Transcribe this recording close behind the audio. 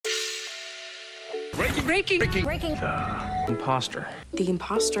Breaking. Imposter. The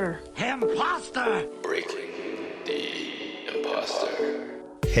imposter. Breaking the Imposter.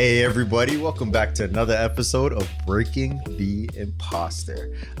 Hey everybody, welcome back to another episode of Breaking the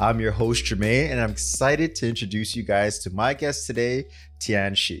Imposter. I'm your host Jermaine, and I'm excited to introduce you guys to my guest today,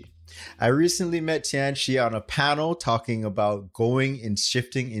 Tian Shi. I recently met Tian Shi on a panel talking about going and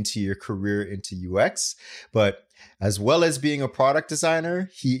shifting into your career into UX, but as well as being a product designer,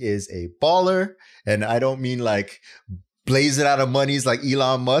 he is a baller, and I don't mean like blazing out of monies like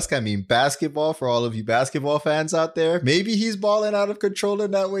Elon Musk. I mean basketball for all of you basketball fans out there. Maybe he's balling out of control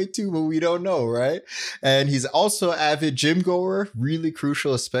in that way too, but we don't know, right? And he's also an avid gym goer, really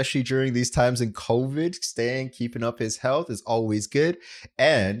crucial, especially during these times in COVID. Keeping up his health is always good.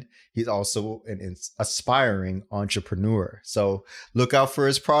 And he's also an aspiring entrepreneur. So look out for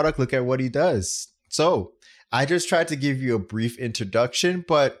his product. Look at what he does. So I just tried to give you a brief introduction,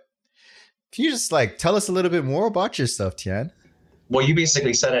 but can you just tell us a little bit more about yourself, Tian? Well, you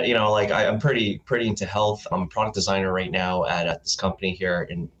basically said it. I'm pretty into health. I'm a product designer right now at this company here,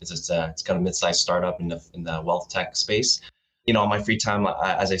 and it's kind of mid-sized startup in the wealth tech space. On my free time,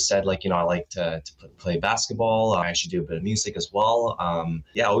 as I said, I like to play basketball. I actually do a bit of music as well.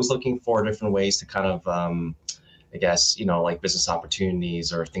 Always looking for different ways to kind of business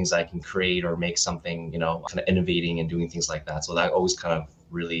opportunities or things I can create or make something, kind of innovating and doing things like that. So that always kind of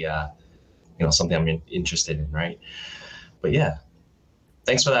really, something I'm interested in, right? But yeah,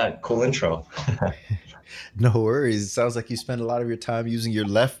 thanks for that cool intro. No worries. It sounds like you spend a lot of your time using your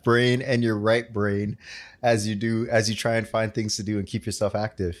left brain and your right brain as you try and find things to do and keep yourself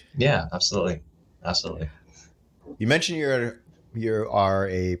active. Yeah, absolutely. You mentioned you are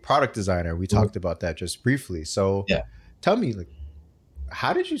a product designer. We talked about that just briefly. So yeah, tell me,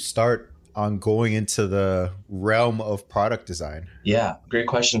 how did you start on going into the realm of product design? Yeah, great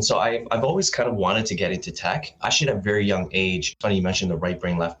question. So I've always kind of wanted to get into tech. Actually, at a very young age, funny you mentioned the right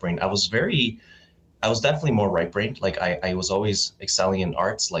brain, left brain. I was definitely more right brained. I was always excelling in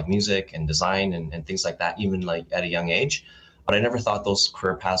arts like music and design and things like that, even at a young age. But I never thought those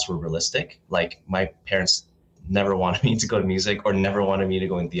career paths were realistic. My parents never wanted me to go to music or never wanted me to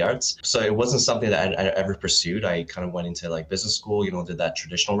go into the arts. So it wasn't something that I ever pursued. I kind of went into business school, did that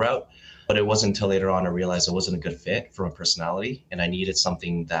traditional route. But it wasn't until later on I realized it wasn't a good fit for my personality. And I needed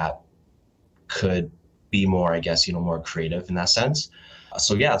something that could be more, more creative in that sense.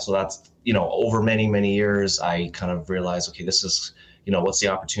 So that's, over many, many years, I kind of realized, okay, this is, what's the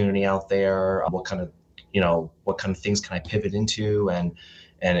opportunity out there? What kind of things can I pivot into? And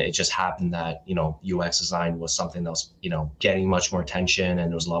it just happened that, UX design was something that was, getting much more attention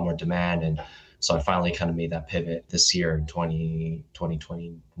and there was a lot more demand. And so I finally kind of made that pivot this year in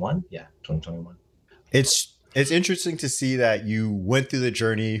 2021. Yeah, 2021. It's interesting to see that you went through the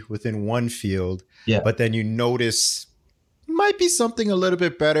journey within one field, but then you notice might be something a little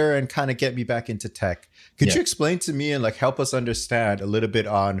bit better and kind of get me back into tech. Could you explain to me and help us understand a little bit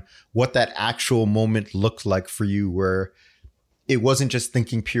on what that actual moment looked like for you, where it wasn't just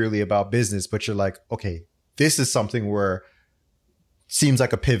thinking purely about business, but you're like, okay, this is something where seems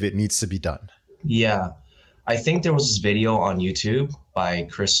like a pivot needs to be done? Yeah, I think there was this video on YouTube by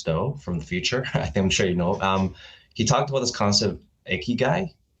Chris Do from the future. I'm sure you know. He talked about this concept, ikigai.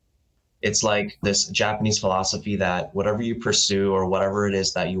 It's like this Japanese philosophy that whatever you pursue or whatever it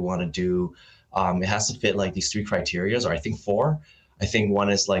is that you want to do, it has to fit these three criteria, or I think four. I think one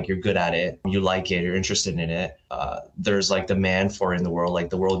is you're good at it, you like it, you're interested in it. There's demand for it in the world,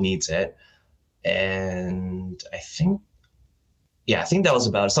 the world needs it. And I think that was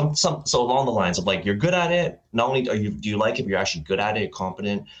about it. So along the lines of you're good at it. Not only do you like it, but you're actually good at it,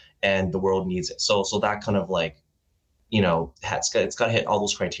 competent, and the world needs it. So that kind of it's got to hit all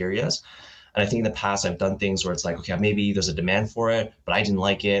those criterias. And I think in the past I've done things where it's okay, maybe there's a demand for it, but I didn't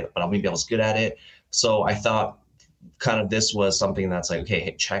like it, but maybe I was good at it. So I thought kind of this was something that's okay,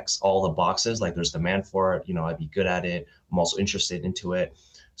 it checks all the boxes. There's demand for it. I'd be good at it. I'm also interested into it.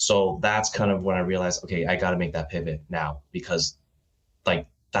 So that's kind of when I realized, okay, I got to make that pivot now, because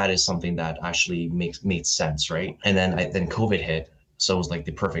that is something that actually made sense, right? And then COVID hit, so it was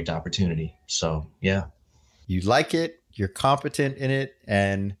the perfect opportunity. So yeah, you like it, you're competent in it,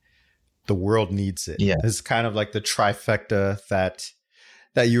 and the world needs it. Yeah, it's kind of the trifecta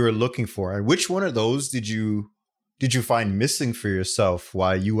that you were looking for. And which one of those did you find missing for yourself?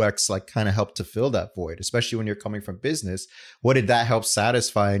 Why UX kind of helped to fill that void, especially when you're coming from business? What did that help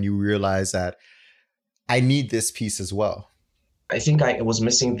satisfy, and you realize that I need this piece as well? I think I was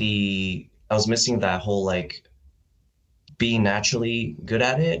missing that whole being naturally good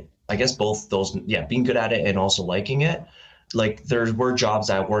at it. I guess both those, being good at it and also liking it. There were jobs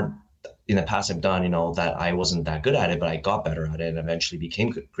that weren't in the past I've done, that I wasn't that good at it, but I got better at it and eventually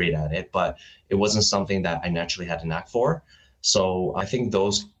became great at it. But it wasn't something that I naturally had a knack for. So I think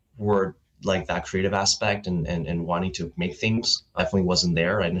those were like that creative aspect and wanting to make things definitely wasn't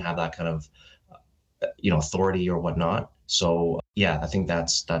there. I didn't have that kind of, authority or whatnot. So yeah, I think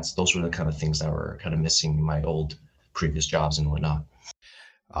those were the kind of things that were kind of missing in my old previous jobs and whatnot.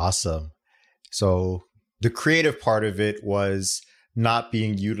 Awesome. So the creative part of it was not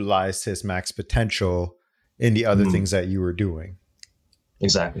being utilized to its max potential in the other things that you were doing.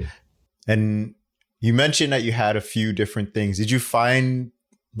 Exactly. And you mentioned that you had a few different things. Did you find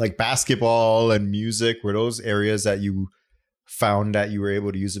like basketball and music, were those areas that you found that you were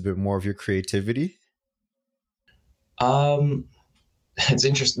able to use a bit more of your creativity? It's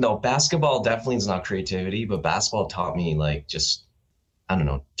interesting. No, basketball definitely is not creativity, but basketball taught me like just, I don't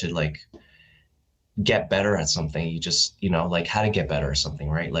know, to like get better at something. You just, like how to get better at something,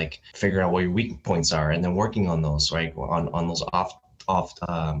 right? Like figuring out what your weak points are and then working on those, right? On those off,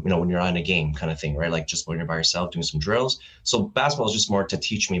 when you're on a game kind of thing, right? Like just when you're by yourself doing some drills. So basketball is just more to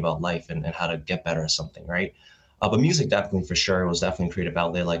teach me about life and how to get better at something, right? But music definitely for sure was definitely a creative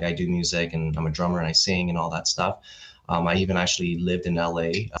outlet. Like I do music and I'm a drummer and I sing and all that stuff. I even actually lived in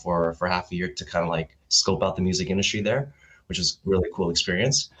LA for half a year to kind of like scope out the music industry there, which is a really cool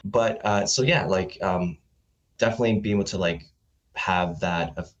experience. But so yeah, like definitely being able to like have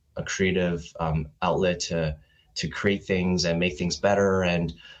that a creative outlet to create things and make things better.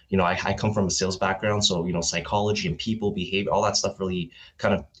 And I come from a sales background, so psychology and people behavior, all that stuff really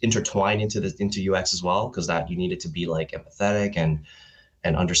kind of intertwine into UX as well, because that you needed to be like empathetic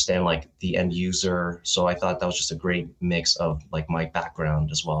and understand like the end user. So I thought that was just a great mix of like my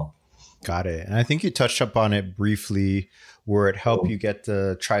background as well. Got it. And I think you touched up on it briefly, where it helped you get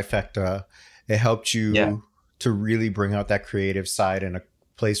the trifecta. It helped you to really bring out that creative side in a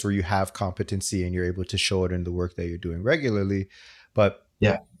place where you have competency and you're able to show it in the work that you're doing regularly. But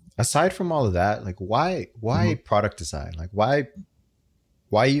aside from all of that, like why product design? Like why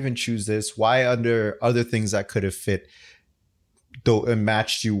even choose this? Why under other things that could have fit though it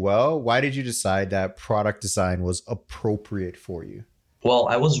matched you well? Why did you decide that product design was appropriate for you? Well,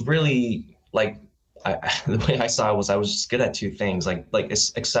 I was really like, the way I saw it was I was just good at two things, like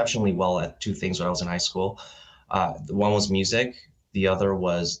exceptionally well at two things when I was in high school. One was music, the other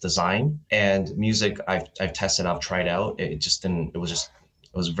was design. And music, I've tested, I've tried out. It just didn't.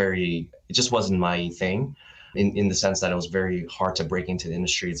 It just wasn't my thing, in the sense that it was very hard to break into the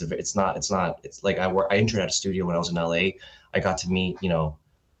industry. It's like I entered at a studio when I was in LA. I got to meet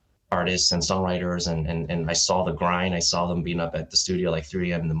artists and songwriters and I saw the grind. I saw them being up at the studio like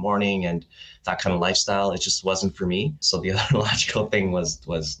 3 a.m. in the morning and that kind of lifestyle. It just wasn't for me. So the other logical thing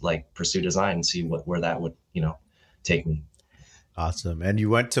was like pursue design and see where that would take me. Awesome. And you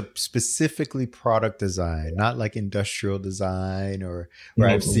went to specifically product design, not like industrial design or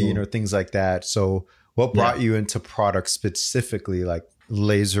I've seen or things like that. So what brought you into product specifically, like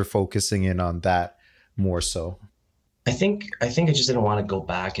laser focusing in on that more so? I think I just didn't want to go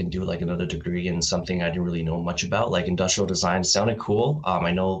back and do like another degree in something I didn't really know much about. Like industrial design sounded cool.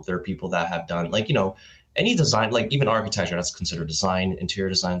 I know there are people that have done like, any design, like even architecture, that's considered design, interior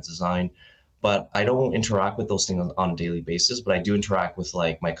design. But I don't interact with those things on a daily basis, but I do interact with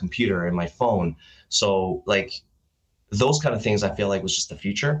like my computer and my phone. So like those kind of things I feel like was just the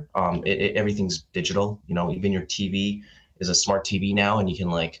future. Everything's digital, even your TV is a smart TV now, and you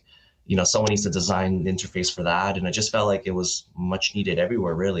can like, someone needs to design the interface for that. And I just felt like it was much needed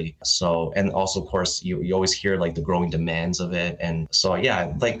everywhere, really. So, and also, of course, you always hear like the growing demands of it. And so,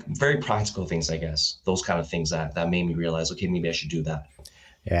 yeah, like very practical things, I guess, those kind of things that made me realize, okay, maybe I should do that.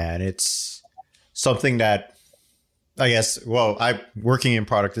 Yeah, and it's something that I guess, I'm working in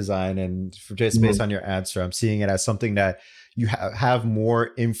product design, and just based on your answer, I'm seeing it as something that you have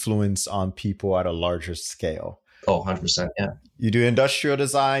more influence on people at a larger scale. Oh, 100%. Yeah. You do industrial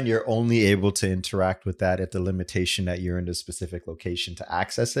design, you're only able to interact with that at the limitation that you're in the specific location to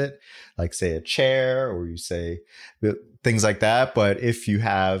access it, like say a chair or you say things like that. But if you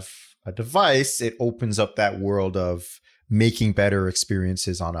have a device, it opens up that world of making better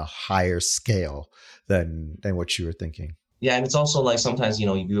experiences on a higher scale than what you were thinking. Yeah, and it's also like sometimes,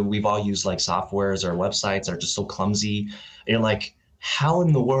 we've all used like softwares or websites that are just so clumsy. And you're like, how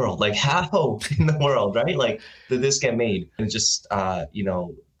in the world, right? Like, did this get made? And just,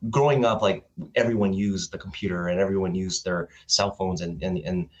 growing up, like everyone used the computer and everyone used their cell phones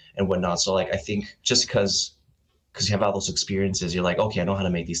and whatnot. So like, I think just because you have all those experiences, you're like, okay, I know how to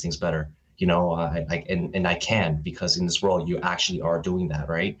make these things better. I can, because in this world, you actually are doing that,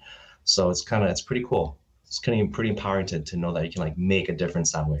 right? So it's pretty cool. it's kind of pretty empowering to know that you can like make a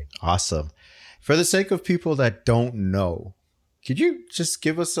difference that way. Awesome. For the sake of people that don't know, could you just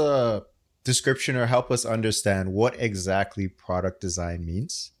give us a description or help us understand what exactly product design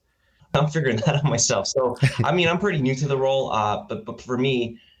means? I'm figuring that out myself. So, I mean, I'm pretty new to the role, but for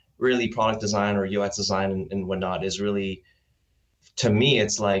me, really product design or UX design and whatnot is really, to me,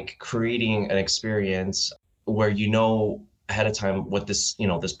 it's like creating an experience where you know ahead of time what this, you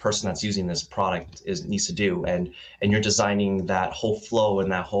know, this person that's using this product needs to do, and you're designing that whole flow and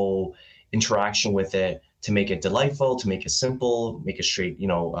that whole interaction with it to make it delightful, to make it simple, make it straight, you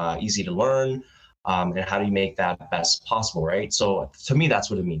know, easy to learn. And how do you make that best possible, right? So to me, that's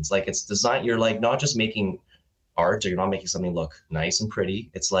what it means. Like it's design. You're like not just making art, or you're not making something look nice and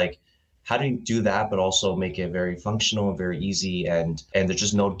pretty. It's like, how do you do that, but also make it very functional and very easy, and there's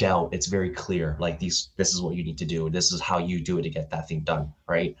just no doubt. It's very clear. Like this is what you need to do. This is how you do it to get that thing done,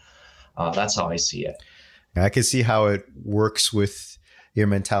 right? That's how I see it. I can see how it works with your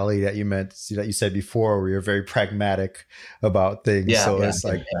mentality that you said before, where you're very pragmatic about things. It's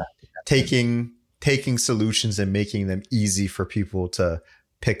like taking solutions and making them easy for people to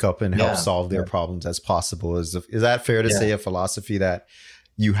pick up and help solve their problems as possible. Is that fair to say a philosophy that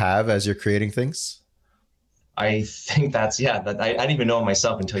you have as you're creating things? I think that's, that I didn't even know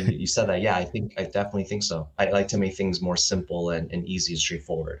myself until you said that. Yeah, I definitely think so. I like to make things more simple and easy and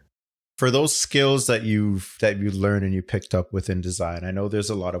straightforward. For those skills that you learned and you picked up within design, I know there's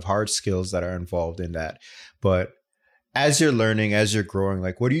a lot of hard skills that are involved in that, but as you're learning, as you're growing,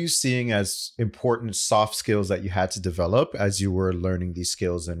 like what are you seeing as important soft skills that you had to develop as you were learning these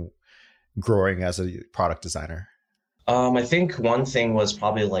skills and growing as a product designer? I think one thing was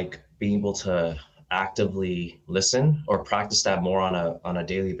probably like being able to actively listen or practice that more on a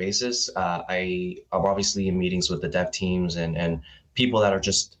daily basis. I'm obviously in meetings with the dev teams and people that are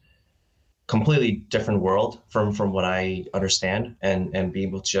just completely different world from what I understand, and be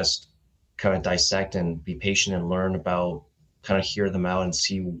able to just kind of dissect and be patient and learn about, kind of hear them out and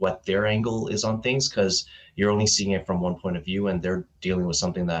see what their angle is on things, because you're only seeing it from one point of view and they're dealing with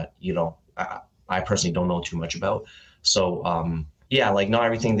something that, you know, I personally don't know too much about. So like not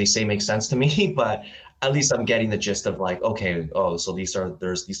everything they say makes sense to me, but at least I'm getting the gist of like, okay, so these are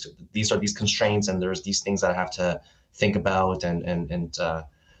these constraints and there's these things that I have to think about and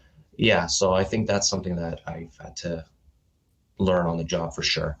so I think that's something that I've had to learn on the job for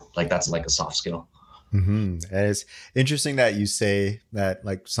sure. Like that's like a soft skill. Mm-hmm. And it's interesting that you say that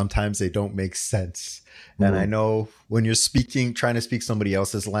like sometimes they don't make sense. Mm-hmm. And I know when you're trying to speak somebody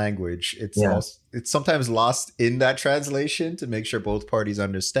else's language, it's sometimes lost in that translation to make sure both parties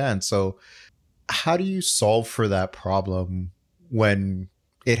understand. So how do you solve for that problem when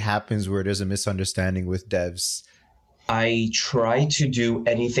it happens where there's a misunderstanding with devs? I try to do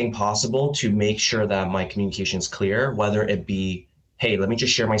anything possible to make sure that my communication is clear, whether it be, hey, let me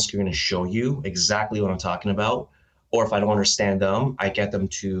just share my screen and show you exactly what I'm talking about. Or if I don't understand them, I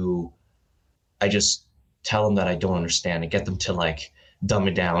just tell them that I don't understand and get them to like dumb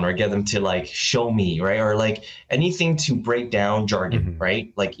it down or get them to like show me, right? Or like anything to break down jargon, mm-hmm.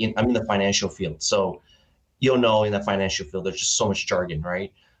 right? Like I'm in the financial field. So you'll know in the financial field, there's just so much jargon,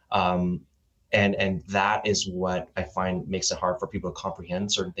 right? And that is what I find makes it hard for people to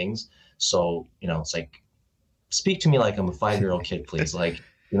comprehend certain things. So, you know, it's like, speak to me like I'm a 5-year-old kid, please. Like,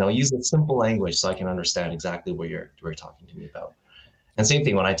 you know, use a simple language so I can understand exactly what you're talking to me about. And same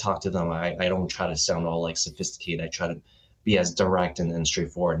thing when I talk to them, I don't try to sound all like sophisticated. I try to be as direct and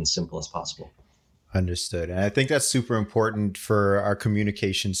straightforward and simple as possible. Understood. And I think that's super important for our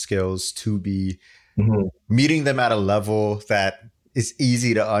communication skills to be mm-hmm. meeting them at a level that is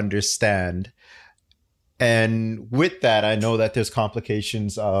easy to understand. And with that, I know that there's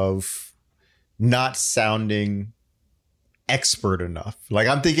complications of not sounding expert enough. Like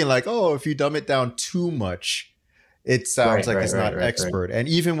I'm thinking like, oh, if you dumb it down too much, it sounds like it's not expert. Right. And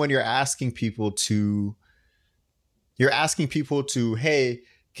even when you're asking people to, hey,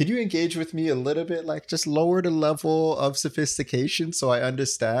 could you engage with me a little bit? Like just lower the level of sophistication so I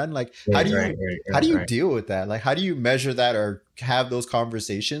understand. Like how do you deal with that? Like how do you measure that or have those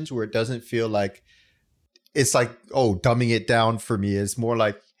conversations where it doesn't feel like it's like, oh, dumbing it down for me? It's more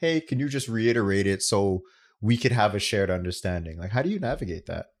like, hey, can you just reiterate it so we could have a shared understanding? Like how do you navigate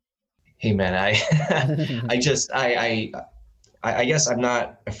that? Hey man, I guess I'm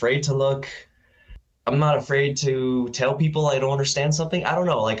not afraid to look. I'm not afraid to tell people I don't understand something. I don't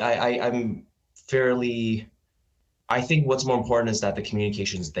know. Like I'm fairly, I think what's more important is that the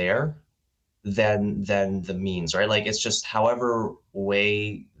communication's there than the means, right? Like it's just however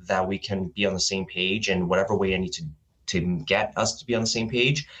way that we can be on the same page and whatever way I need to get us to be on the same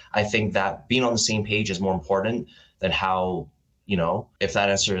page. I think that being on the same page is more important than how, if that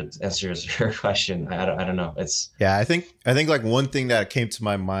answers your question. I don't know. Yeah, I think like one thing that came to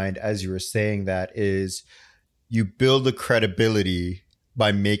my mind as you were saying that is you build the credibility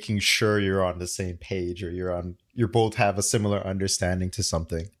by making sure you're on the same page, or you both have a similar understanding to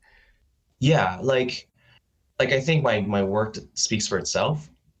something. Yeah, like I think my work speaks for itself.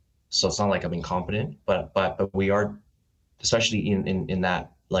 So it's not like I'm incompetent, but we are, especially in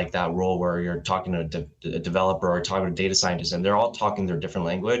that, like that role where you're talking to a developer or talking to a data scientist, and they're all talking their different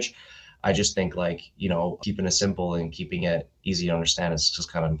language. I just think like, keeping it simple and keeping it easy to understand is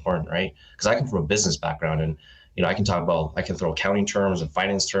just kind of important, right? Because I come from a business background, and I can throw accounting terms and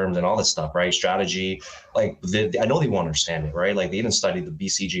finance terms and all this stuff, right? Strategy, like I know they won't understand it, right? Like they didn't study the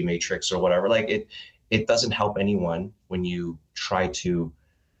BCG matrix or whatever. Like it doesn't help anyone when you try to,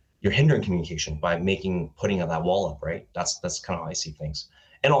 you're hindering communication by putting that wall up, right? That's kind of how I see things.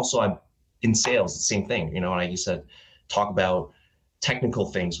 And also I'm in sales, the same thing, and I used to talk about technical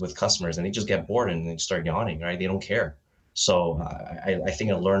things with customers, and they just get bored and they start yawning, right? They don't care. So I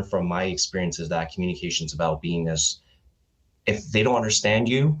think I learned from my experiences that communication is about being if they don't understand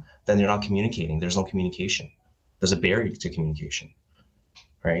you, then they're not communicating. There's no communication. There's a barrier to communication,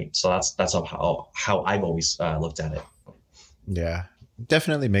 right? So that's how I've always looked at it. Yeah,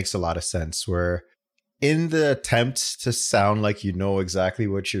 definitely makes a lot of sense, where in the attempt to sound like you know exactly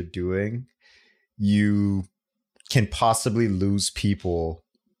what you're doing, you can possibly lose people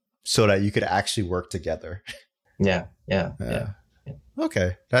so that you could actually work together. Yeah.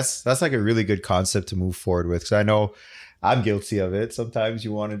 Okay. That's like a really good concept to move forward with. Cause I know I'm guilty of it. Sometimes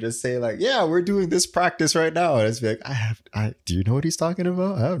you want to just say like, yeah, we're doing this practice right now. And it's like, do you know what he's talking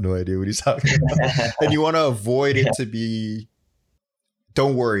about? I have no idea what he's talking about. And you want to avoid it to be,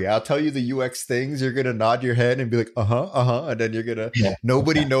 don't worry, I'll tell you the UX things. You're going to nod your head and be like, and then you're going to,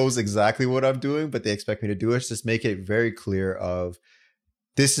 nobody knows exactly what I'm doing, but they expect me to do it. Just make it very clear of,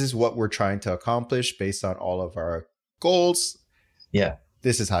 this is what we're trying to accomplish based on all of our goals. Yeah.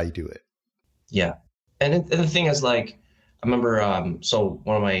 This is how you do it. Yeah. And the thing is, like, I remember, so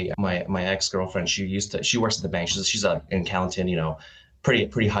one of my ex-girlfriends, she works at the bank. She's an accountant,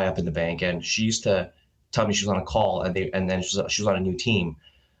 pretty high up in the bank. And she used to tell me she was on a call, and then she was on a new team,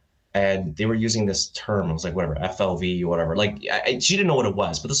 and they were using this term. It was like, whatever, FLV or whatever. Like she didn't know what it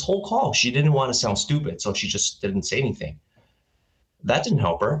was, but this whole call, she didn't want to sound stupid. So she just didn't say anything. That didn't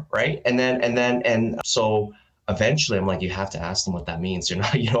help her, right? And so eventually I'm like, you have to ask them what that means. You're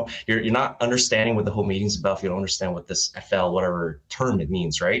not, you're not understanding what the whole meeting's about if you don't understand what this FL, whatever term it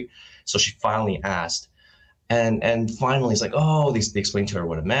means, right? So she finally asked, and finally it's like, oh, they explained to her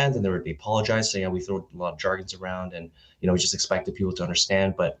what it meant, and they apologized, saying, yeah, we throw a lot of jargons around, and we just expected people to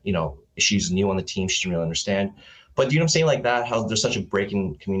understand, but she's new on the team, she didn't really understand. But do you know what I'm saying, like that, how there's such a break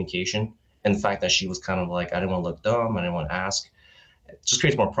in communication, and the fact that she was kind of like, I didn't want to look dumb, I didn't want to ask. It just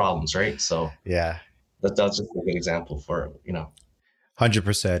creates more problems, right? So yeah, that's just a good example for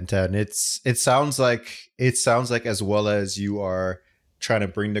 100%. And it sounds like as well as you are trying to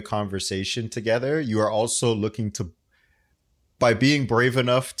bring the conversation together, you are also looking to, by being brave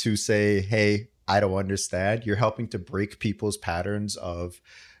enough to say, hey, I don't understand, you're helping to break people's patterns of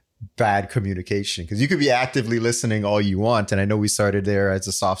bad communication, because you could be actively listening all you want, and I know we started there as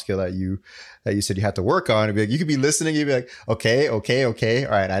a soft skill that you said you had to work on. Be like, you could be listening, you'd be like, okay, all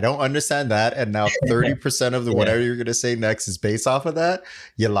right, I don't understand that, and now 30% of the whatever you're gonna say next is based off of that.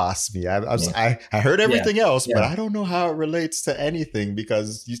 You lost me. I heard everything else, but I don't know how it relates to anything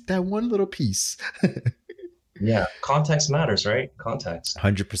because that one little piece. Yeah, context matters, right? Context.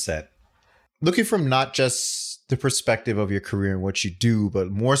 100%. Looking from not just the perspective of your career and what you do, but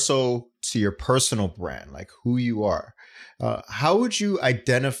more so to your personal brand, like who you are. How would you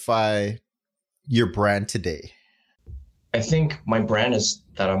identify your brand today? I think my brand is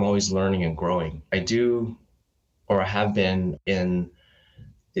that I'm always learning and growing. I do, or I have been in,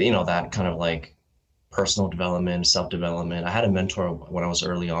 that kind of like personal development, self-development. I had a mentor when I was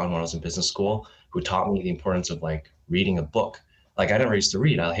early on, when I was in business school, who taught me the importance of like reading a book. Like I never used to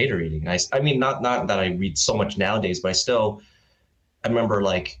read. I hated reading. I mean, not that I read so much nowadays, but I remember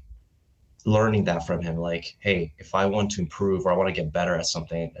like learning that from him. Like, hey, if I want to improve or I want to get better at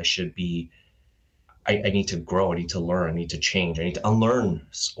something, I need to grow. I need to learn. I need to change. I need to unlearn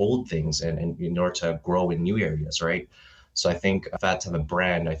old things and in order to grow in new areas, right? So I think if I had to have a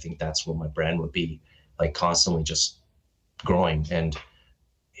brand, I think that's what my brand would be, like constantly just growing. And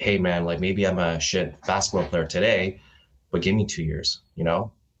hey, man, like maybe I'm a shit basketball player today, but give me 2 years,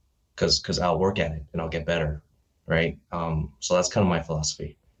 because I'll work at it and I'll get better, right? So that's kind of my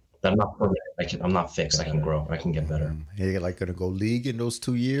philosophy. I'm not permanent. I'm not fixed. I can grow. I can get better. You're like gonna go league in those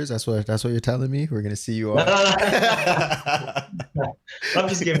 2 years. That's what you're telling me. We're gonna see you No, on. no. I'm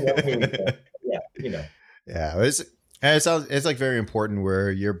just giving up. Yeah, Yeah, it's like very important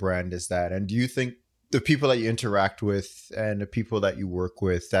where your brand is that. And do you think the people that you interact with and the people that you work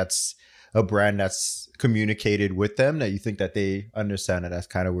with, that's a brand that's communicated with them, that you think that they understand that that's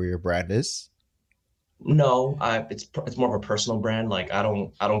kind of where your brand is? No, it's more of a personal brand. Like I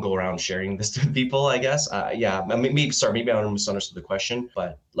don't go around sharing this to people, I guess. Yeah, maybe I misunderstood the question,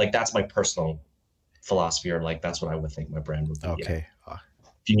 but like that's my personal philosophy, or like that's what I would think my brand would be. Okay. Yeah.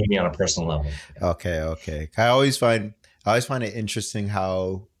 If you need me on a personal level. Yeah. Okay. I always find it interesting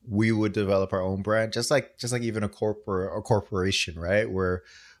how we would develop our own brand, just like even a corporation, right? Where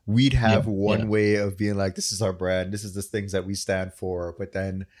we'd have one way of being like, this is our brand, this is the things that we stand for, but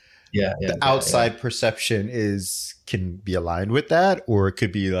then the outside perception can be aligned with that, or it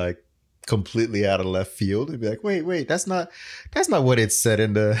could be like completely out of left field. It'd be like, wait, that's not what it said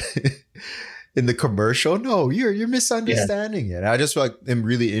in the in the commercial. No, you're misunderstanding it. I just feel like I'm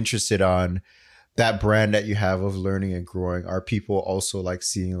really interested on that brand that you have of learning and growing. Are people also like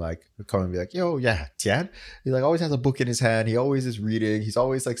seeing, like, come and be like, yo, yeah, Tian, he like always has a book in his hand, he always is reading, he's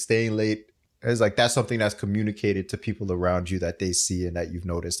always like staying late. It's like that's something that's communicated to people around you that they see and that you've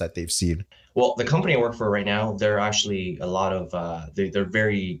noticed that they've seen. Well, the company I work for right now, they're actually a lot of they're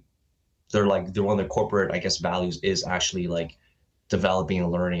one of their corporate, I guess, values is actually like developing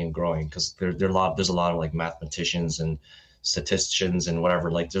and learning and growing, because there's a lot of like mathematicians and statisticians and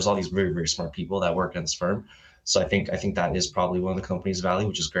whatever. Like there's all these very, very smart people that work in this firm. So I think that is probably one of the company's value,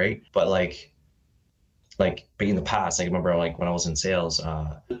 which is great. But like in the past, I remember like when I was in sales,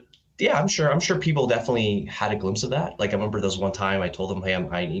 yeah, I'm sure people definitely had a glimpse of that. Like I remember there was one time I told them, hey,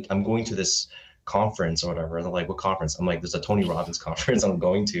 I'm going to this conference or whatever. And they're like, what conference? I'm like, there's a Tony Robbins conference I'm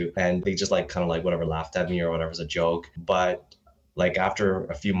going to. And they just like kind of like whatever laughed at me or whatever as a joke. But like after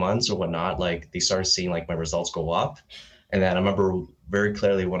a few months or whatnot, like they started seeing like my results go up. And then I remember very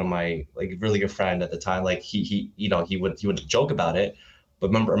clearly one of my like really good friend at the time, like he would joke about it. But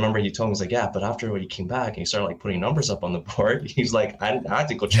remember he told me, he's like, yeah, but after when you came back and you started like putting numbers up on the board, he's like, I had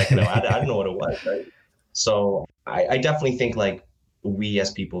to go check it out. I didn't know what it was, right? So I definitely think like we as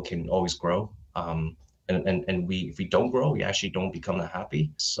people can always grow. And if we don't grow, we actually don't become that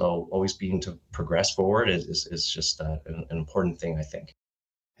happy. So always being to progress forward is just an important thing, I think.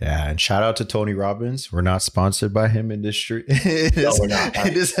 Yeah, and shout out to Tony Robbins. We're not sponsored by him in this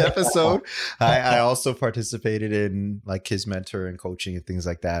episode. I also participated in like his mentor and coaching and things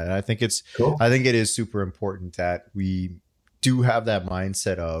like that. And I think it's cool. I think it is super important that we do have that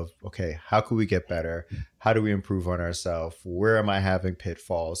mindset of, okay, how can we get better? How do we improve on ourselves? Where am I having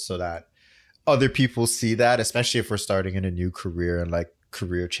pitfalls, so that other people see that, especially if we're starting in a new career and like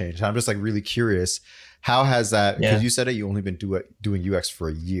career change. And I'm just like really curious, how has that, because you said that you only been doing UX for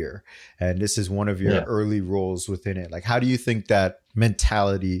a year and this is one of your early roles within it. Like, how do you think that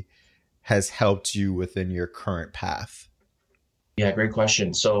mentality has helped you within your current path? Yeah, great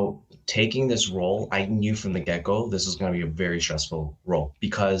question. So taking this role, I knew from the get-go, this is going to be a very stressful role,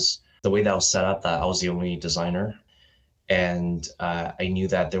 because the way that was set up, that I was the only designer. And I knew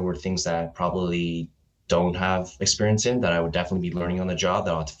that there were things that I probably don't have experience in, that I would definitely be learning on the job,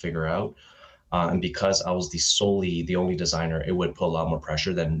 that I'll have to figure out. And because I was the only designer, it would put a lot more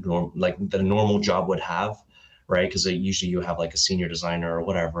pressure than the normal job would have, right? Because usually you have like a senior designer or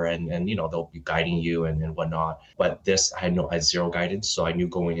whatever, and they'll be guiding you and whatnot. But this, I had zero guidance, so I knew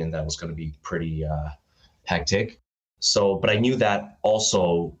going in that was going to be pretty hectic. So, but I knew that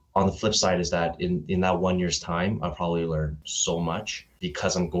also on the flip side is that in that 1 year's time, I'll probably learn so much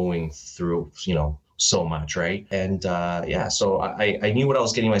because I'm going through so much, right? And so I knew what I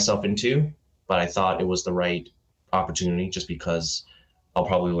was getting myself into. But I thought it was the right opportunity, just because I'll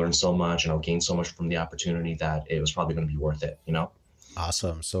probably learn so much and I'll gain so much from the opportunity that it was probably going to be worth it,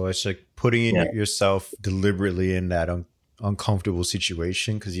 Awesome. So it's like putting in yourself deliberately in that uncomfortable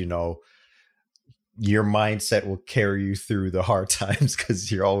situation, because your mindset will carry you through the hard times, because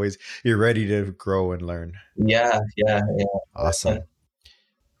you're ready to grow and learn. Yeah. Awesome.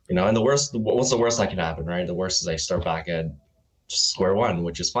 And what's the worst that can happen, right? The worst is I start back at square one,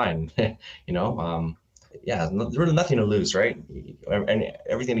 which is fine. There's really nothing to lose, right? And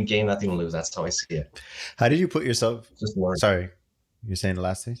everything to gain, nothing to lose. That's how I see it. How did you put yourself? Just learn. Sorry, you're saying the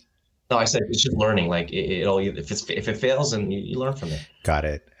last thing? No, I said it's just learning. Like if it fails, and you learn from it. Got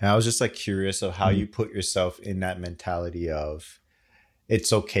it. And I was just like curious of how you put yourself in that mentality of,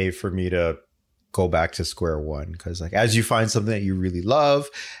 it's okay for me to go back to square one, because like as you find something that you really love,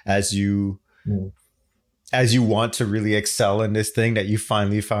 as you as you want to really excel in this thing that you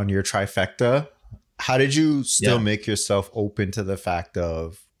finally found your trifecta, how did you still make yourself open to the fact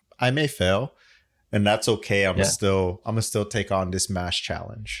of I may fail and that's okay. I'm gonna still take on this mass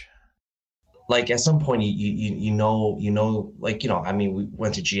challenge. Like at some point you know, like, you know, I mean, we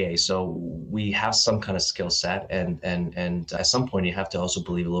went to GA, so we have some kind of skill set, and at some point you have to also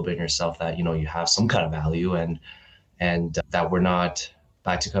believe a little bit in yourself that, you know, you have some kind of value, and that we're not,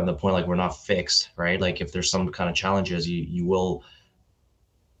 back to kind of the point, like we're not fixed, right? Like if there's some kind of challenges, you're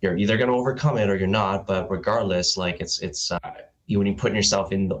either going to overcome it or you're not. But regardless, like it's when you put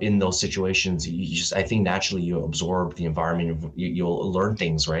yourself in those situations, you just, I think naturally you absorb the environment, you'll learn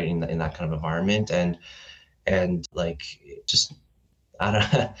things, right, in that kind of environment, and like just, I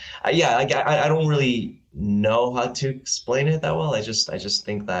don't I don't really know how to explain it that well. I just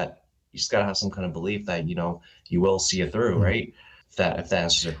think that you just gotta have some kind of belief that, you know, you will see it through, right? If that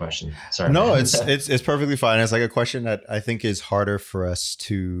answers your question. Sorry. No, it's perfectly fine. It's like a question that I think is harder for us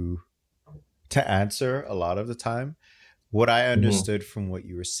to answer a lot of the time. What I understood from what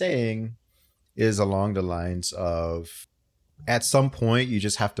you were saying is along the lines of, at some point you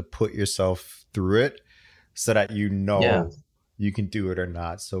just have to put yourself through it so that you know you can do it or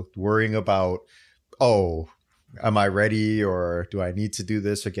not. So worrying about, oh, am I ready, or do I need to do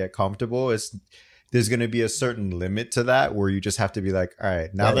this or get comfortable? There's going to be a certain limit to that where you just have to be like, all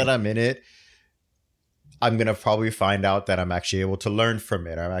right, now that I'm in it, I'm going to probably find out that I'm actually able to learn from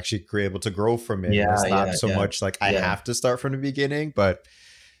it. I'm actually able to grow from it. It's not so much like I have to start from the beginning, but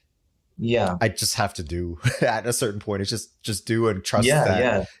I just have to do at a certain point. It's just do and trust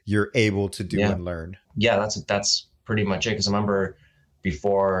that you're able to do and learn. Yeah, that's pretty much it. Because I remember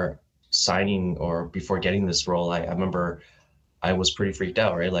before signing or before getting this role, I remember I was pretty freaked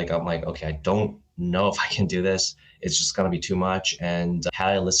out, right? Like, I'm like, okay, I don't know if I can do this. It's just going to be too much. And had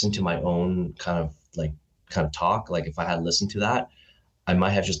I listened to my own kind of talk, like if I had listened to that, I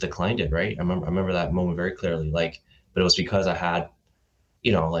might have just declined it, right? I remember that moment very clearly. Like, but it was because I had,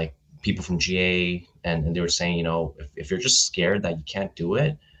 you know, like people from GA, and they were saying, you know, if you're just scared that you can't do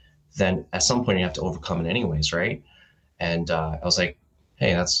it, then at some point you have to overcome it anyways, right? And I was like,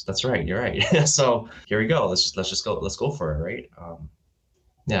 hey, that's right, you're right. So here we go. Let's go for it, right?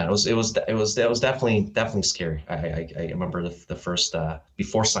 Yeah, it was definitely scary. I remember the first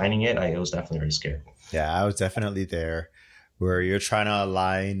before signing it, I was definitely very scared. Yeah, I was definitely there, where you're trying to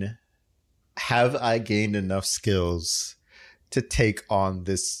align, have I gained enough skills to take on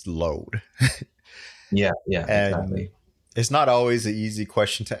this load? Yeah, and exactly. It's not always an easy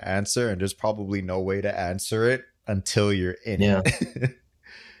question to answer, and there's probably no way to answer it until you're in it.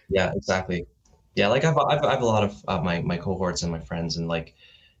 Yeah, exactly. Yeah, like I've a lot of my cohorts and my friends, and like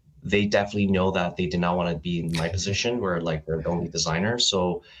they definitely know that they did not want to be in my position where like they're the only designer.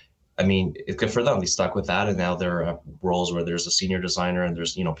 So I mean, it's good for them. They stuck with that, and now there are roles where there's a senior designer, and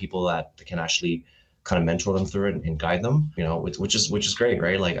there's, you know, people that can actually kind of mentor them through it and guide them. You know, which is great,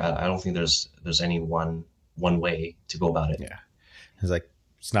 right? Like I don't think there's any one way to go about it. Yeah, it's like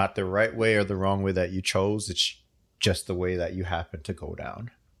it's not the right way or the wrong way that you chose. It's just the way that you happen to go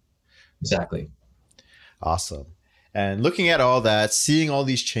down. Exactly. Awesome. And looking at all that, seeing all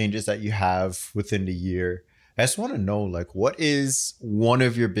these changes that you have within the year, I just want to know, like, what is one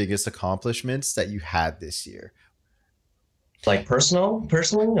of your biggest accomplishments that you had this year? Like personally, or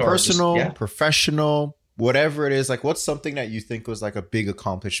personal, just, professional, whatever it is. Like, what's something that you think was like a big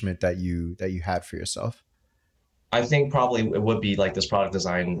accomplishment that you had for yourself? I think probably it would be like this product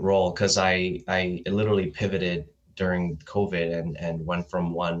design role, because I literally pivoted during COVID and went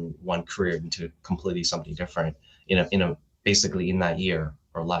from one career into completely something different in a basically in that year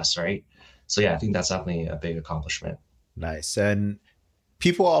or less, right? So yeah, I think that's definitely a big accomplishment. Nice. And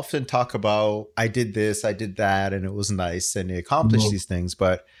people often talk about, I did this, I did that, and it was nice, and they accomplished these things.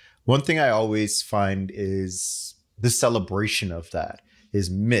 But one thing I always find is the celebration of that is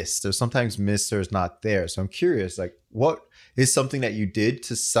missed. There's sometimes missed or is not there. So I'm curious, like, what is something that you did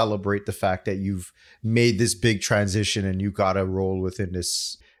to celebrate the fact that you've made this big transition and you got a role within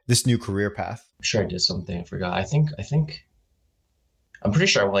this new career path? I'm sure I did something. I forgot. I think I'm pretty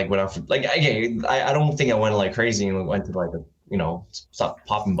sure I like went out for, like, I don't think I went like crazy and went to like, stop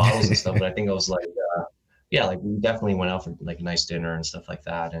popping bottles and stuff. But I think I was like, like we definitely went out for like a nice dinner and stuff like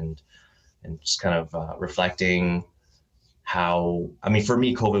that. And just kind of reflecting how, I mean, for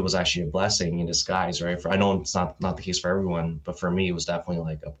me, COVID was actually a blessing in disguise, right? I know it's not the case for everyone, but for me, it was definitely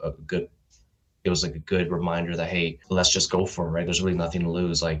like a good reminder that, hey, let's just go for it, right? There's really nothing to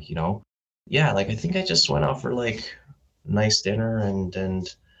lose. Like, like I think I just went out for like a nice dinner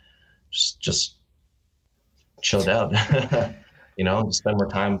and just chilled out, just spend more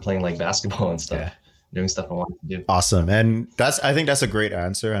time playing like basketball and stuff. doing stuff I wanted to do. Awesome. And I think that's a great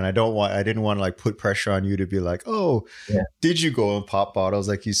answer. And I didn't want to like put pressure on you to be like, oh, did you go and pop bottles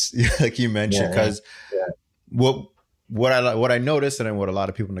like you mentioned? Because what I noticed and what a lot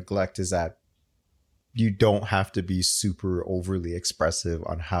of people neglect is that you don't have to be super overly expressive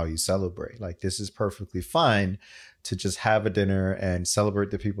on how you celebrate. Like, this is perfectly fine to just have a dinner and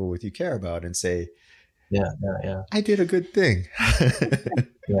celebrate the people with you care about and say, I did a good thing.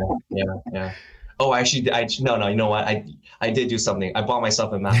 Yeah. Oh, actually, no, you know what? I did do something. I bought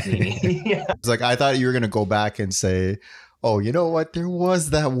myself a martini. It's like, I thought you were going to go back and say, oh, you know what? There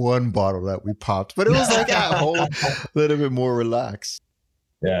was that one bottle that we popped, but it was like at home, a little bit more relaxed.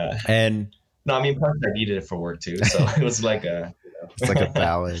 Yeah. And no, I mean, plus I needed it for work too. So it was like it's like a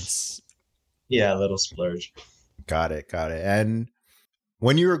balance. Yeah, a little splurge. Got it. And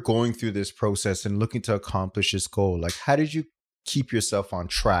when you were going through this process and looking to accomplish this goal, like, how did you keep yourself on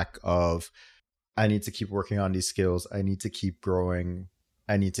track of, I need to keep working on these skills, I need to keep growing,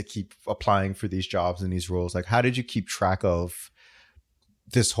 I need to keep applying for these jobs and these roles? Like, how did you keep track of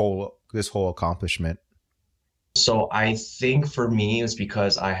this whole accomplishment? So I think for me, it was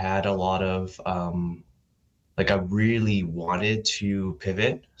because I had a lot of, I really wanted to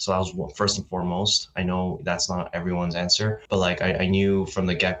pivot. So that was first and foremost. I know that's not everyone's answer, but like I knew from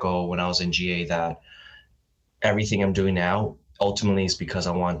the get-go when I was in GA that everything I'm doing now ultimately is because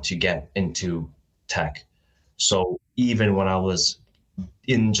I want to get into tech. So even when I was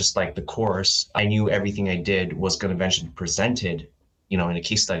in just like the course, I knew everything I did was going to eventually be presented, in a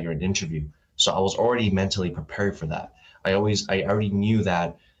case study or an interview. So I was already mentally prepared for that. I already knew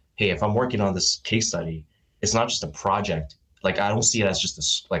that, hey, if I'm working on this case study, it's not just a project. Like, I don't see it as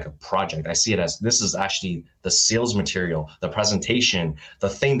just a project. I see it as, this is actually the sales material, the presentation, the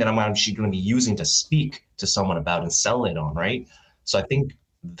thing that I'm actually going to be using to speak to someone about and sell it on, right? So I think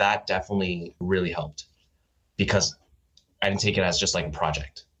that definitely really helped, because I didn't take it as just like a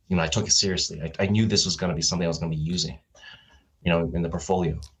project. I took it seriously. I knew this was going to be something I was going to be using, in the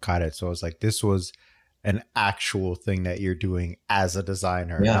portfolio. Got it. So it's like, this was an actual thing that you're doing as a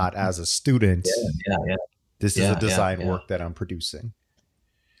designer, not as a student. Yeah. This is a design work that I'm producing.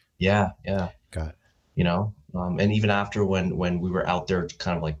 Yeah. Got it. And even after when we were out there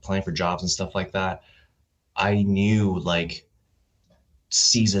kind of like applying for jobs and stuff like that, I knew, like,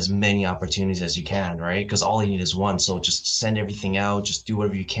 seize as many opportunities as you can, right? Because all you need is one. So just send everything out, just do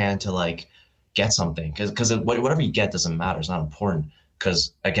whatever you can to like get something. Because whatever you get doesn't matter. It's not important.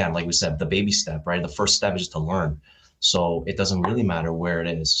 Because again, like we said, the baby step, right? The first step is just to learn. So it doesn't really matter where it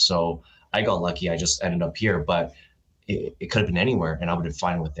is. So I got lucky. I just ended up here, but it could have been anywhere and I would have been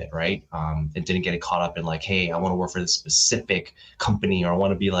fine with it, right? It didn't get caught up in like, hey, I want to work for this specific company, or I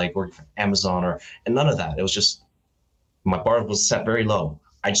want to be like working for Amazon, and none of that. It was just, my bar was set very low.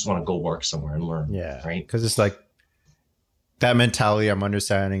 I just want to go work somewhere and learn. Yeah. Right. Because it's like, that mentality I'm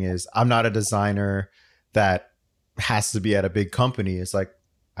understanding is, I'm not a designer that has to be at a big company. It's like,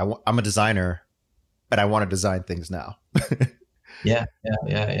 I'm a designer, but I want to design things now. Yeah.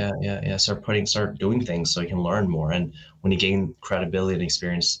 Start doing things so you can learn more. And when you gain credibility and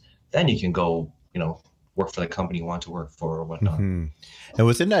experience, then you can go, work for the company you want to work for or whatnot. Mm-hmm. And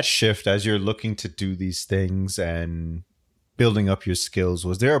within that shift, as you're looking to do these things and building up your skills,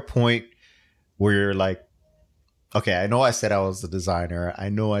 was there a point where you're like, okay, I know I said I was a designer, I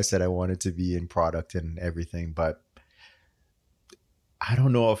know I said I wanted to be in product and everything, but I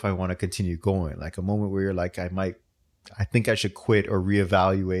don't know if I want to continue going? Like a moment where you're like, I think I should quit or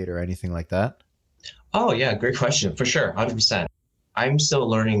reevaluate or anything like that? Oh yeah, great question. For sure, 100%. I'm still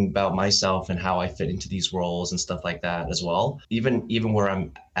learning about myself and how I fit into these roles and stuff like that as well. Even where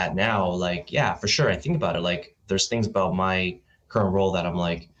I'm at now, like, yeah, for sure. I think about it. Like, there's things about my current role that I'm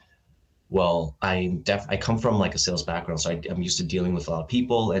like, well, I come from like a sales background, so I'm used to dealing with a lot of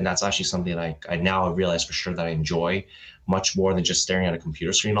people, and that's actually something that I now realize for sure that I enjoy much more than just staring at a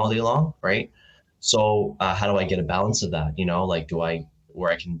computer screen all day long, right? So how do I get a balance of that? Like,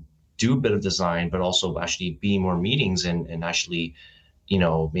 where I can do a bit of design, but also actually be more meetings and actually,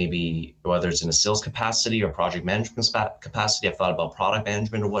 maybe whether it's in a sales capacity or project management capacity. I've thought about product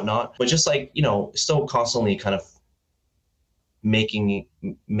management or whatnot, but just like, still constantly kind of making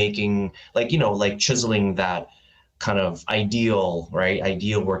like, like chiseling that kind of ideal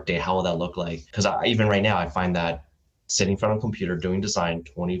workday. How will that look like? Because even right now, I find that sitting in front of a computer doing design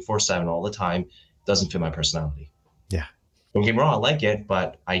 24/7 all the time doesn't fit my personality. Yeah. Don't get me wrong, I like it,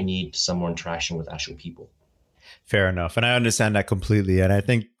 but I need some more interaction with actual people. Fair enough. And I understand that completely. And I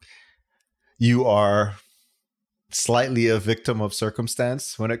think you are slightly a victim of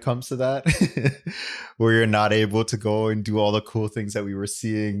circumstance when it comes to that, where you're not able to go and do all the cool things that we were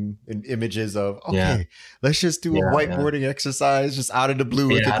seeing in images of, okay, let's just do a whiteboarding exercise just out of the blue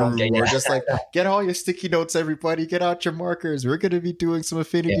with the guru, or just like, get all your sticky notes, everybody, get out your markers. We're going to be doing some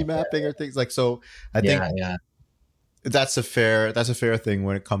affinity mapping or things like, so I think that's a fair thing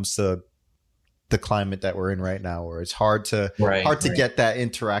when it comes to the climate that we're in right now, where it's hard to get that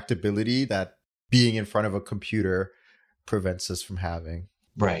interactability that being in front of a computer prevents us from having.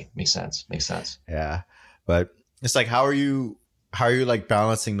 Right. Makes sense. Yeah. But it's like, how are you like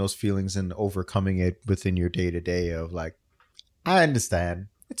balancing those feelings and overcoming it within your day to day of like, I understand,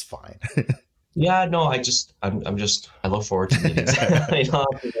 it's fine. Yeah, no, I look forward to meetings. I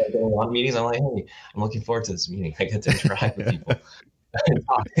don't want meetings. I'm like, hey, I'm looking forward to this meeting. I get to interact with people and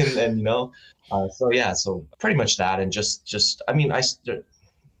talk, and so pretty much that. And just, I mean,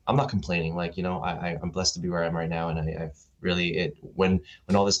 I'm not complaining. Like, I'm blessed to be where I am right now. And I've really, when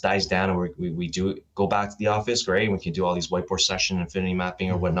all this dies down and we do go back to the office, great. We can do all these whiteboard session, affinity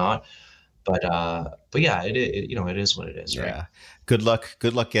mapping or whatnot. But yeah, it is what it is, right? Yeah. Good luck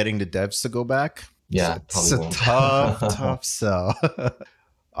getting the devs to go back. Yeah. It's a tough sell.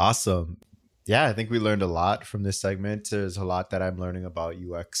 Awesome. Yeah, I think we learned a lot from this segment. There's a lot that I'm learning about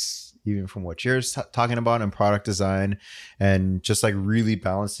UX, even from what you're talking about in product design, and just like really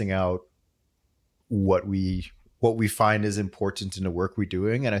balancing out what we find is important in the work we're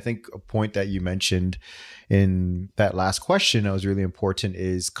doing. And I think a point that you mentioned in that last question that was really important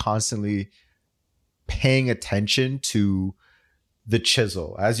is constantly paying attention to the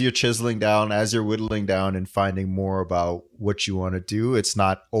chisel. As you're chiseling down, as you're whittling down and finding more about what you want to do, it's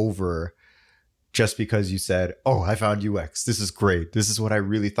not over just because you said, oh, I found UX. This is great. This is what I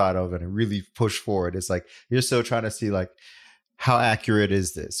really thought of and I really pushed forward. It's like, you're still trying to see like, how accurate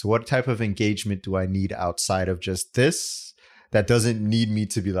is this? What type of engagement do I need outside of just this? That doesn't need me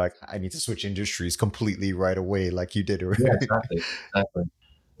to be like, I need to switch industries completely right away like you did. Yeah, exactly.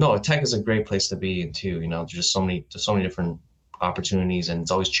 No, tech is a great place to be in too. There's just so many different opportunities and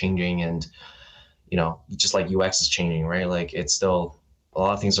it's always changing. And, just like UX is changing, right? Like it's still, a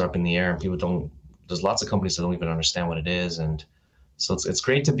lot of things are up in the air and there's lots of companies that don't even understand what it is. And so it's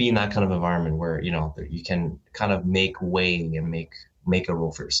great to be in that kind of environment where, you can kind of make way and make a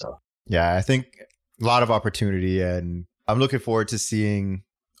role for yourself. Yeah, I think a lot of opportunity, and I'm looking forward to seeing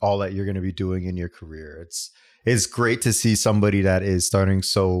all that you're going to be doing in your career. It's great to see somebody that is starting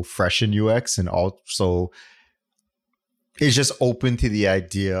so fresh in UX and also is just open to the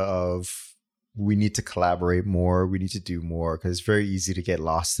idea of we need to collaborate more, we need to do more, because it's very easy to get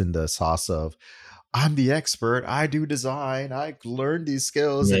lost in the sauce of I'm the expert, I do design, I learned these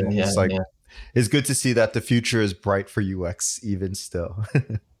skills. It's good to see that the future is bright for UX even still.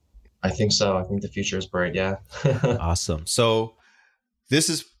 I think so. I think the future is bright. Yeah. Awesome. So this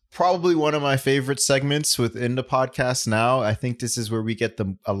is probably one of my favorite segments within the podcast now. I think this is where we get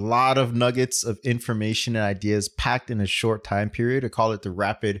a lot of nuggets of information and ideas packed in a short time period. I call it the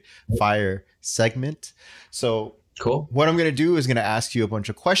rapid fire segment. So cool. What I'm going to do is going to ask you a bunch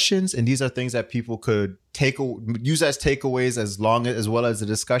of questions, and these are things that people could use as takeaways as well as a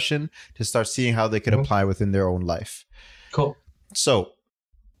discussion to start seeing how they could apply within their own life. Cool. So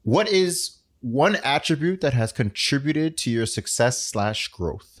what is one attribute that has contributed to your success /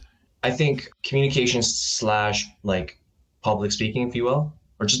 growth? I think communication / like public speaking, if you will,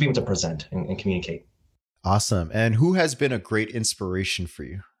 or just being able to present and communicate. Awesome. And who has been a great inspiration for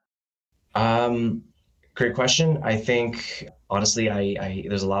you? Great question. I think honestly, I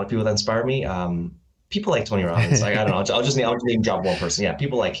there's a lot of people that inspire me. People like Tony Robbins. I don't know. I'll just name drop one person. Yeah,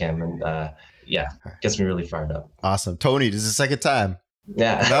 people like him, and gets me really fired up. Awesome, Tony. This is the second time.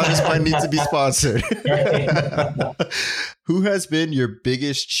 Yeah. Now this might need to be sponsored. Who has been your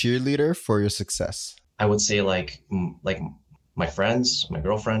biggest cheerleader for your success? I would say like my friends, my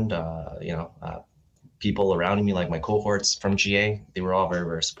girlfriend, people around me, like my cohorts from GA. They were all very,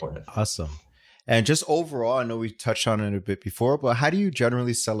 very supportive. Awesome. And just overall, I know we touched on it a bit before, but how do you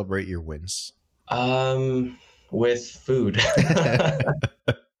generally celebrate your wins? With food.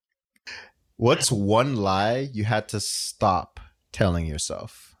 What's one lie you had to stop telling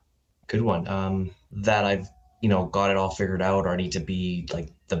yourself? Good one. That I've, got it all figured out, or I need to be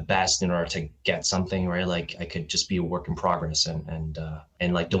like the best in order to get something, right? Like I could just be a work in progress and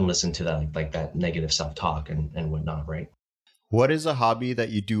like don't listen to that like that negative self-talk and whatnot, right? What is a hobby that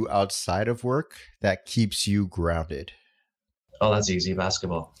you do outside of work that keeps you grounded? Oh, that's easy.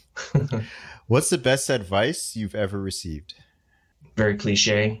 Basketball. What's the best advice you've ever received? Very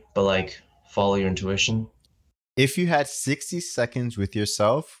cliche, but like follow your intuition. If you had 60 seconds with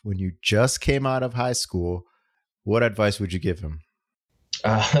yourself when you just came out of high school, what advice would you give him?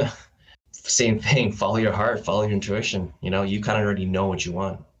 Same thing. Follow your heart, follow your intuition. You know, you kind of already know what you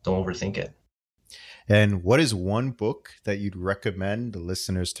want. Don't overthink it. And what is one book that you'd recommend the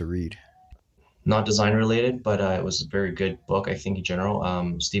listeners to read? Not design related, but it was a very good book, I think, in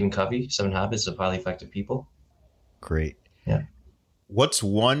general. Stephen Covey, 7 Habits of Highly Effective People. Great. Yeah. What's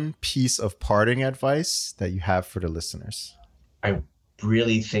one piece of parting advice that you have for the listeners? I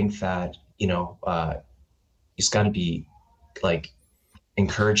really think that, you know, it's got to be like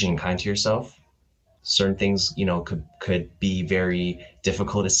encouraging and kind to yourself. Certain things, you know, could be very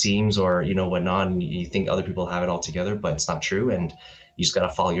difficult, it seems, or, you know, whatnot, and you think other people have it all together, but it's not true. And you just got to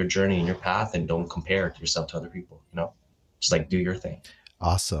follow your journey and your path, and don't compare yourself to other people, you know, just like do your thing.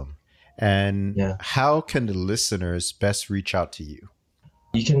 Awesome. And how can the listeners best reach out to you?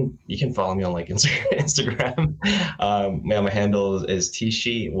 You can follow me on like Instagram. My handle is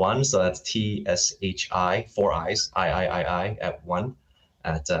Tshi1, so that's TSHI 4 I's I at 1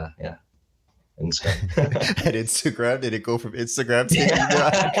 at Instagram. At Instagram, did it go from Instagram to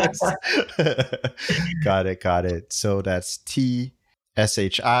email address? Got it. So that's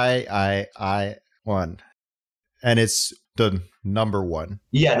TSHI 1, and it's the number 1.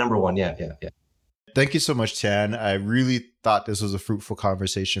 Yeah, number 1. Yeah. Thank you so much, Tian. I really thought this was a fruitful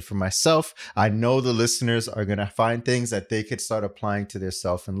conversation for myself. I know the listeners are going to find things that they could start applying to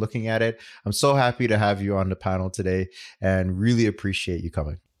themselves and looking at it. I'm so happy to have you on the panel today and really appreciate you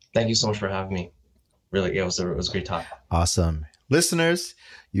coming. Thank you so much for having me. Really, it was a great talk. Awesome. Listeners,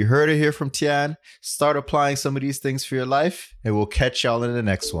 you heard it here from Tian. Start applying some of these things for your life, and we'll catch y'all in the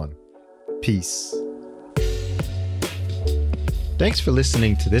next one. Peace. Thanks for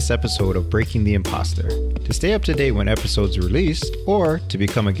listening to this episode of Breaking the Imposter. To stay up to date when episodes are released, or to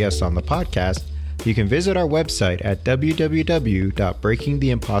become a guest on the podcast, you can visit our website at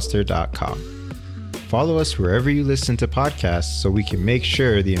www.breakingtheimposter.com. Follow us wherever you listen to podcasts so we can make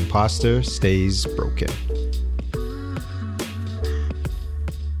sure the imposter stays broken.